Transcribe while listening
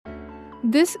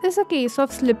This is a case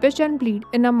of slippage and bleed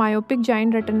in a myopic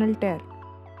giant retinal tear.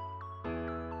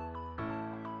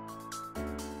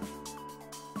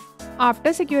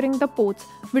 After securing the ports,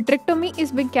 vitrectomy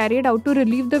is being carried out to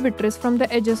relieve the vitreous from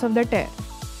the edges of the tear.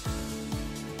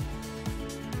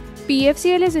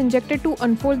 PFCL is injected to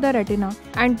unfold the retina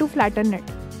and to flatten it.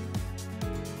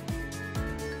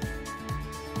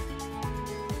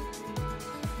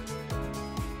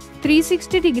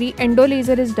 "360-degree endo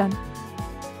laser is done.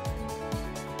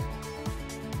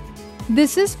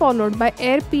 This is followed by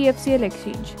air PFCL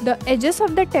exchange. The edges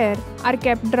of the tear are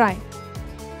kept dry.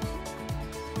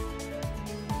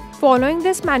 Following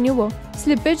this maneuver,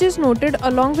 slippage is noted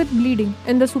along with bleeding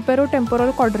in the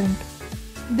superotemporal quadrant.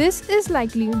 This is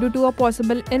likely due to a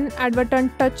possible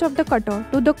inadvertent touch of the cutter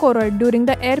to the choroid during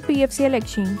the air PFCL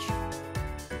exchange.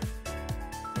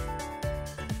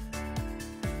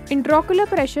 Intraocular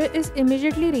pressure is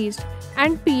immediately raised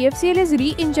and PFCL is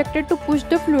re-injected to push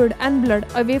the fluid and blood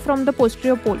away from the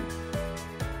posterior pole.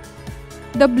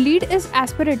 The bleed is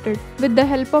aspirated with the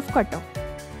help of cutter.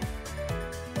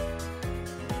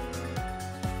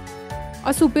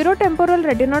 A superotemporal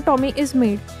retinotomy is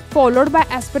made, followed by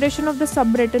aspiration of the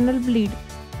subretinal bleed.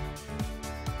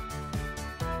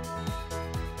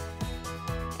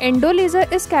 Endo laser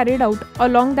is carried out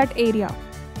along that area.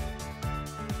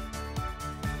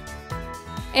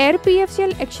 Air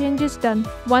PFCL exchange is done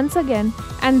once again,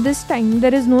 and this time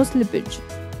there is no slippage.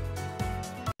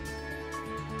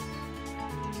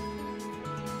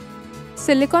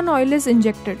 Silicone oil is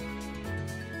injected.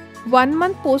 1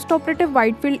 month post-operative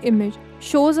wide field image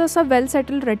shows us a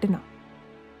well-settled retina.